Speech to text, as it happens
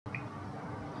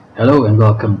Hello and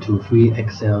welcome to free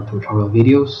Excel tutorial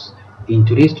videos. In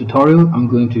today's tutorial, I'm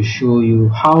going to show you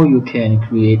how you can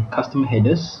create custom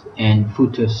headers and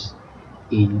footers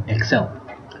in Excel.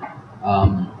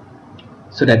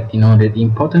 So that the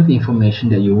important information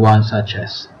that you want, such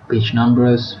as page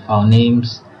numbers, file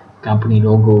names, company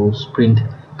logos, print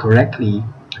correctly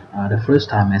the first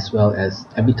time as well as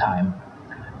every time.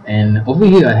 And over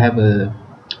here I have a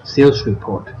sales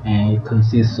report, and it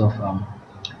consists of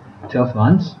 12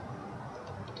 months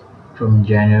from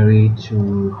January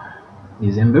to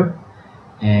December,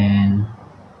 and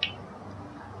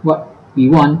what we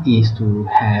want is to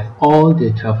have all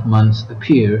the 12 months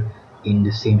appear in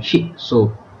the same sheet.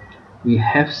 So we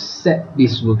have set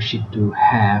this worksheet to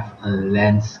have a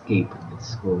landscape.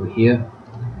 Let's go over here,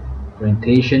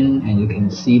 presentation, and you can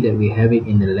see that we have it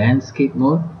in the landscape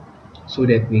mode so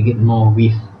that we get more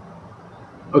width.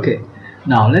 Okay,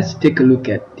 now let's take a look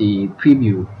at the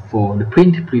preview for the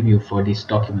print preview for this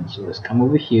document. So let's come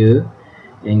over here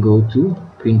and go to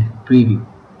print preview.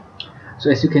 So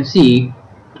as you can see,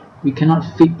 we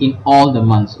cannot fit in all the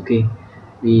months. Okay,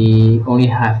 we only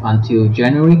have until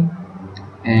January,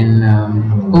 and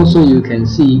also you can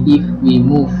see if we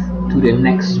move to the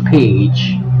next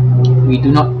page, we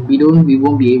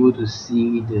won't be able to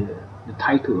see the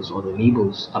titles or the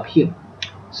labels up here.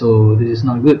 So this is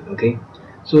not good. Okay,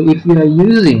 so if you are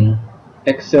using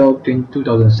Excel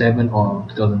 2007 or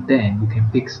 2010, you can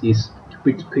fix this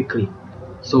pretty quickly.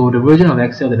 So the version of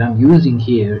Excel that I'm using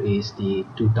here is the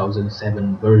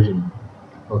 2007 version.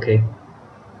 Okay,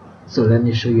 so let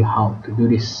me show you how to do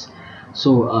this.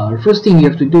 So the first thing you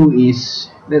have to do is,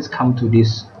 let's come to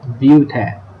this view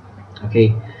tab.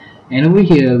 Okay, and over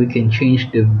here we can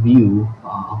change the view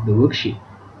of the worksheet.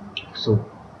 So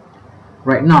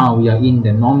right now we are in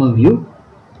the normal view,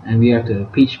 and we have the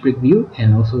page break view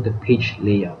and also the page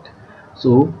layout.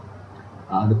 So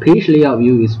the page layout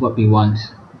view is what we want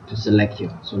to select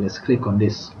here. So let's click on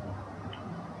this,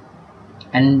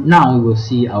 and now we will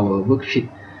see our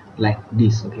worksheet like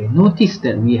this. Okay, notice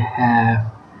that we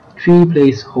have 3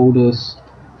 placeholders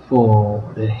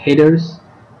for the headers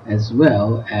as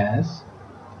well as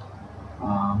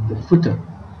the footer.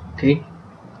 Okay,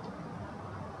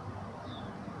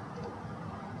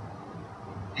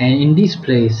 and in these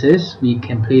places we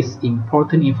can place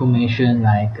important information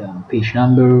like page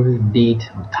number, date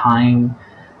or time,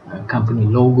 company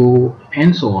logo,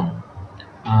 and so on.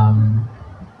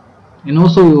 And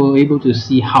also we will be able to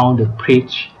see how the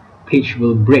page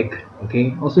will break.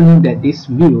 Okay, also note that this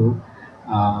view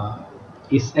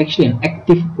is actually an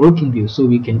active working view, so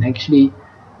we can actually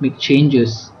make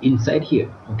changes inside here.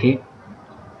 Okay,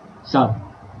 so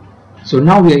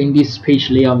now we are in this page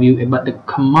layout view, but the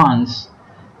commands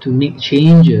to make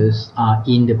changes are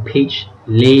in the page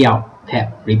layout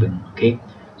tab ribbon. Okay,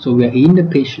 so we are in the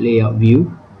page layout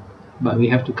view, but we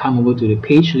have to come over to the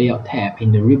page layout tab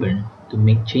in the ribbon to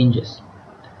make changes.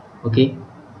 Okay,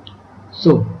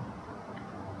 so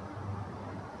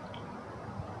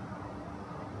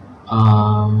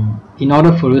in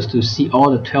order for us to see all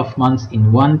the 12 months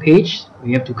in one page,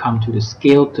 we have to come to the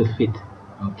scale to fit.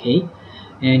 Okay,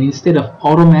 and instead of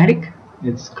automatic,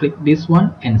 let's click this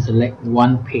one and select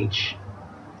one page.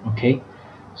 Okay,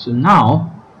 so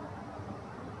now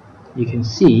you can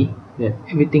see that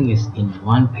everything is in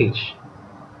one page.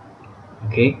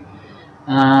 Okay,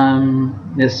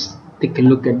 let's take a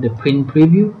look at the print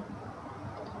preview.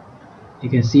 You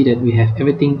can see that we have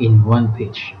everything in one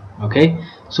page. Okay,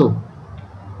 so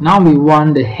now we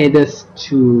want the headers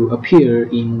to appear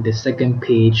in the second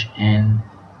page and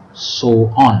so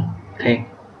on. Okay,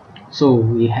 so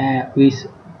we have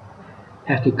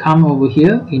to come over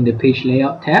here in the page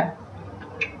layout tab,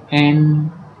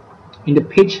 and in the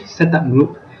page setup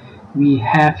group we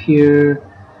have here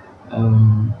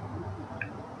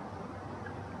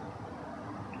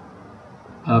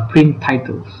print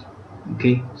titles.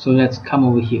 Okay, so let's come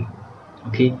over here.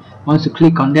 Okay, once you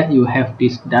click on that, you have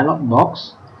this dialog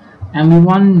box, and we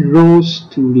want rows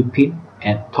to repeat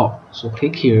at top. So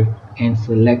click here and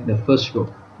select the first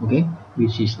row, okay,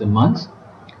 which is the months,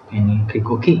 and then click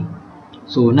OK.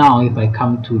 So now if I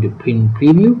come to the print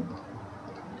preview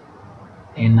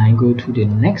and I go to the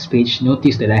next page,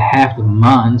 notice that I have the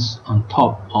months on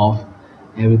top of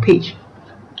every page.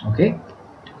 Okay,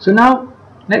 so now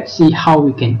let's see how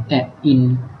we can add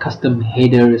in custom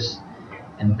headers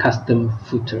and custom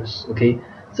footers. Okay,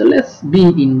 so let's be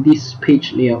in this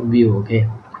page layout view. Okay,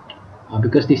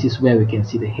 because this is where we can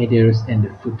see the headers and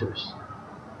the footers.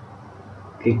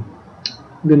 Okay,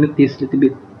 I'm going to make this a little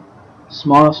bit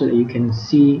smaller so that you can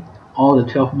see all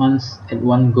the 12 months at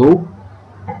one go.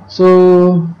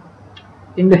 So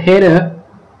in the header,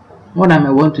 what I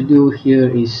might want to do here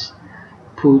is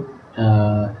put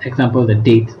example the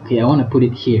date. Okay, I want to put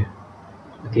it here.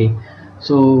 Okay,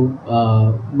 so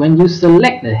when you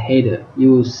select the header,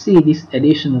 you will see this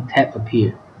additional tab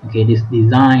appear. Okay, this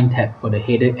design tab for the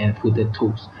header and footer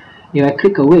tools. If I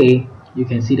click away, you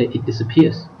can see that it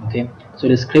disappears. Okay, so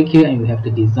let's click here and we have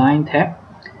the design tab,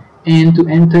 and to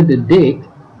enter the date,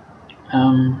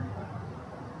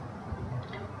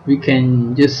 we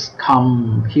can just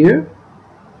come here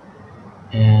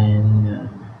and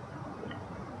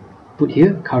put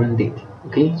here current date.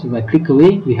 Okay, so if I click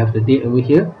away, we have the date over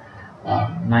here,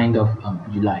 9th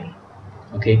of July.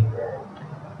 Okay,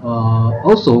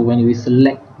 also when we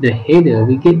select the header,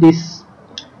 we get this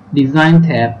design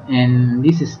tab, and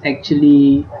this is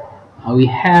actually we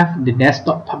have the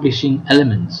desktop publishing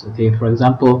elements. Okay, for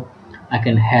example, I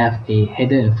can have a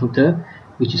header and footer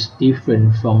which is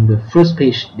different from the first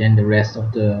page than the rest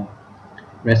of the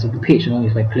page. You know,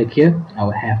 if I click here, I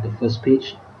will have the first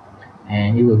page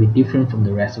and it will be different from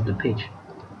the rest of the page.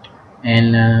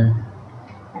 And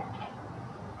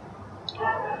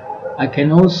I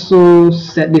can also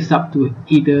set this up to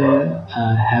either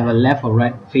have a left or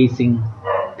right facing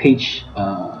page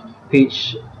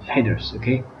headers.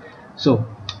 Okay, so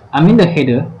I'm in the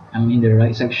header, I'm in the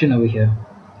right section over here,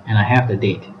 and I have the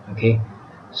date. Okay,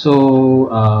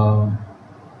 so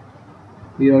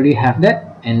we already have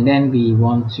that, and then we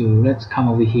want to, let's come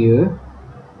over here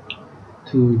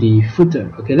to the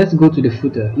footer. Okay, let's go to the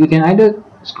footer. You can either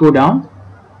scroll down,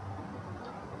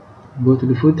 go to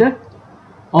the footer,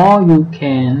 or you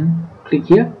can click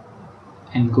here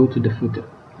and go to the footer.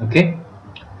 Okay,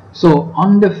 so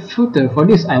on the footer, for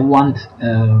this I want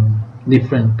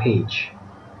different page.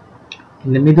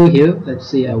 In the middle here, let's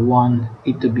say I want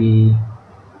it to be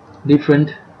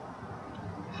different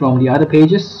from the other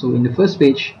pages. So in the first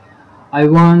page, I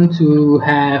want to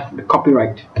have the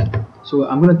copyright. So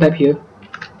I'm going to type here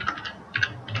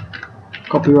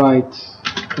copyright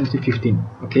 2015.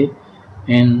 Okay,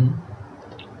 and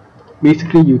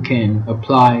basically you can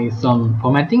apply some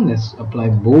formatting. Let's apply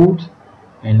bold,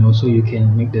 and also you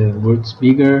can make the words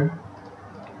bigger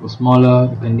or smaller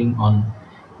depending on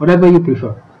whatever you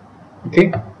prefer.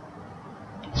 Okay,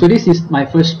 so this is my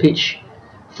first page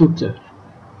footer.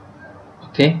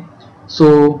 Okay,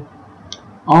 so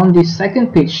on the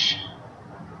second page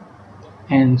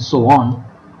and so on.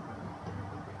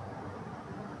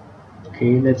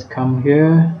 Okay, let's come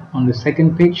here on the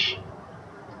second page.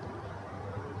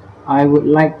 I would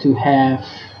like to have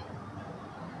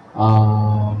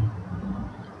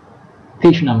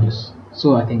page numbers,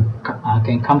 so I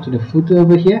can come to the footer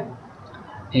over here,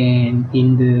 and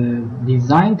in the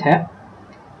design tab,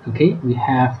 okay, we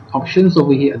have options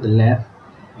over here at the left,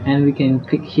 and we can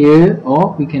click here,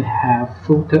 or we can have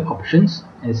footer options.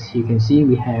 As you can see,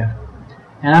 we have,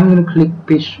 and I'm going to click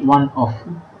page 1 of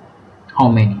how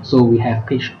many, so we have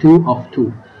page 2 of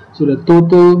 2. So the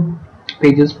total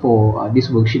pages for this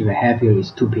worksheet that I have here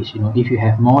is 2 pages. You know, if you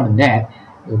have more than that,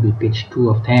 it will be page 2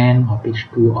 of 10 or page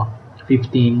 2 of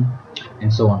 15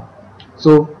 and so on.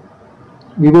 So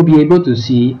we will be able to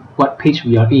see what page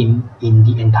we are in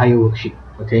the entire worksheet.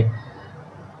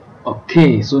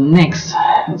 Okay, so next,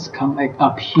 let's come back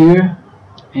up here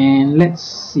and let's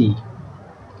see.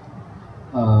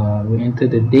 We enter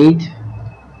the date.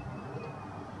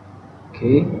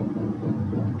 Okay,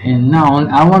 and now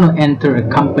I want to enter a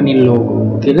company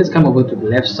logo. Okay, let's come over to the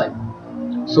left side.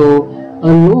 So a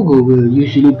logo will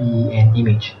usually be an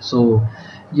image, so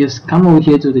just come over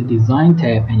here to the design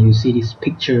tab and you see this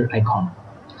picture icon.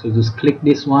 So just click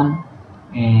this one,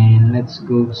 and let's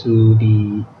go to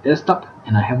the desktop,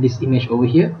 and I have this image over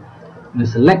here. I'm going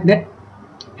to select that,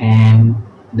 and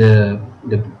the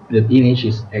image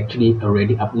is actually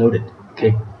already uploaded.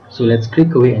 Okay, so let's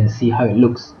click away and see how it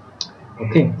looks.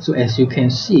 Okay, so as you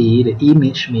can see, the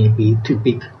image may be too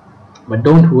big, but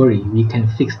don't worry, we can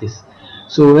fix this.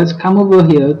 So let's come over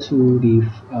here to the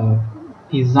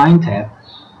design tab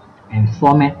and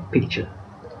format picture.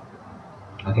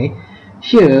 Okay,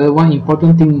 here one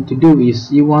important thing to do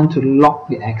is you want to lock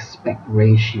the aspect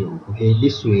ratio. Okay,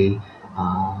 this way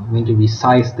when you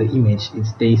resize the image, it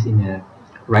stays in the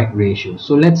right ratio.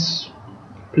 So let's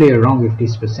play around with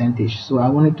this percentage. So I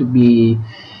want it to be,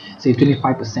 say,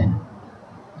 25%.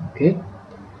 Okay,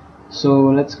 so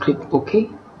let's click OK,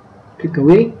 click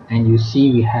away, and you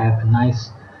see we have a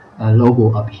nice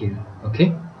logo up here.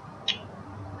 Okay,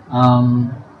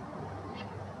 and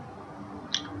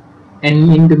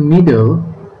in the middle,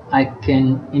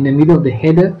 in the middle of the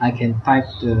header, I can type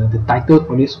the title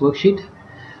for this worksheet,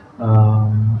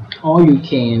 or you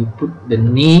can put the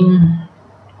name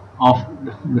of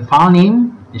the file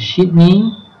name, the sheet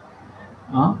name,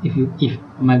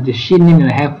 the sheet name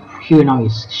that I have here now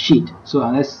is sheet, so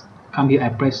let's come here, I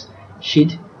press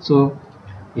sheet, so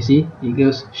you see it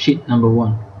goes sheet number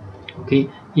 1. Okay,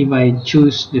 if I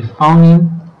choose the file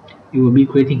name, it will be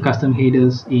creating custom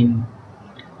headers in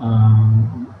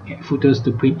footers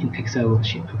to print in Excel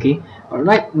worksheet. Okay, but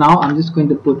right now I'm just going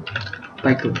to put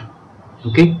title.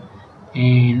 Okay,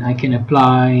 and I can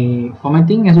apply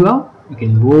formatting as well. You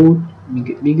can bold, make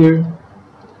it bigger,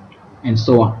 and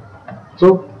so on.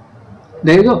 So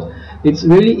there you go. It's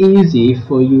really easy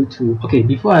for you to. Okay,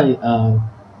 before I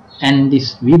end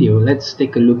this video, let's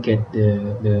take a look at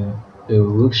the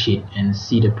worksheet and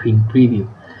see the print preview.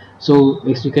 So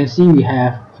as you can see, we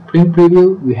have a print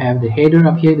preview, we have the header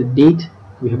up here, the date,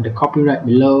 we have the copyright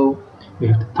below, we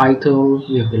have the title,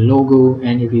 we have the logo,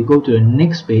 and if you go to the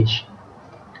next page,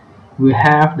 we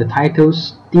have the title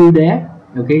still there.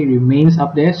 Okay, it remains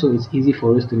up there, so it's easy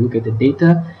for us to look at the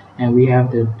data, and we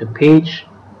have the page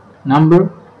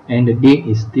number, and the date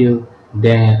is still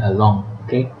there along.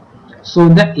 Okay, so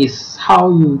that is how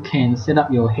you can set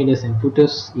up your headers and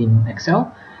footers in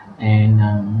Excel, and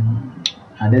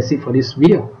that's it for this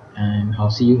video, and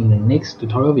I'll see you in the next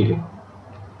tutorial video.